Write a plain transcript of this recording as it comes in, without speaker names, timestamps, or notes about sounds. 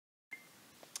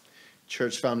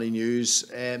Church family news.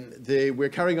 We're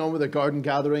carrying on with the garden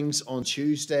gatherings on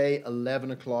Tuesday,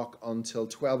 11 o'clock until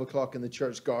 12 o'clock in the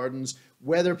church gardens.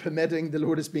 Weather permitting, the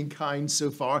Lord has been kind so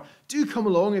far. Do come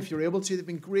along if you're able to. They've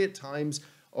been great times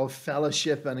of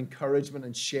fellowship and encouragement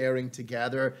and sharing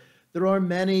together. There are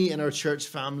many in our church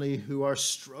family who are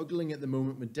struggling at the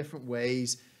moment with different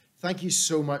ways. Thank you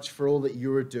so much for all that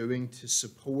you're doing to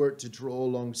support, to draw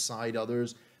alongside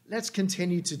others. Let's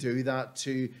continue to do that,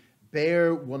 to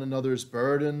bear one another's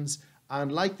burdens.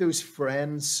 And like those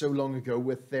friends so long ago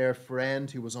with their friend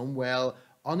who was unwell,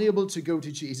 unable to go to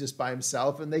Jesus by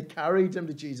himself, and they carried him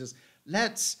to Jesus,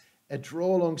 let's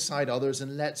draw alongside others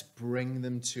and let's bring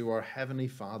them to our Heavenly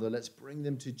Father. Let's bring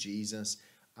them to Jesus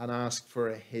and ask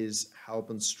for his help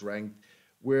and strength.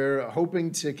 We're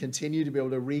hoping to continue to be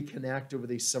able to reconnect over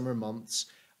these summer months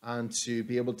and to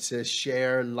be able to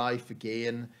share life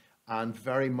again, and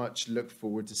very much look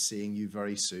forward to seeing you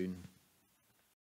very soon.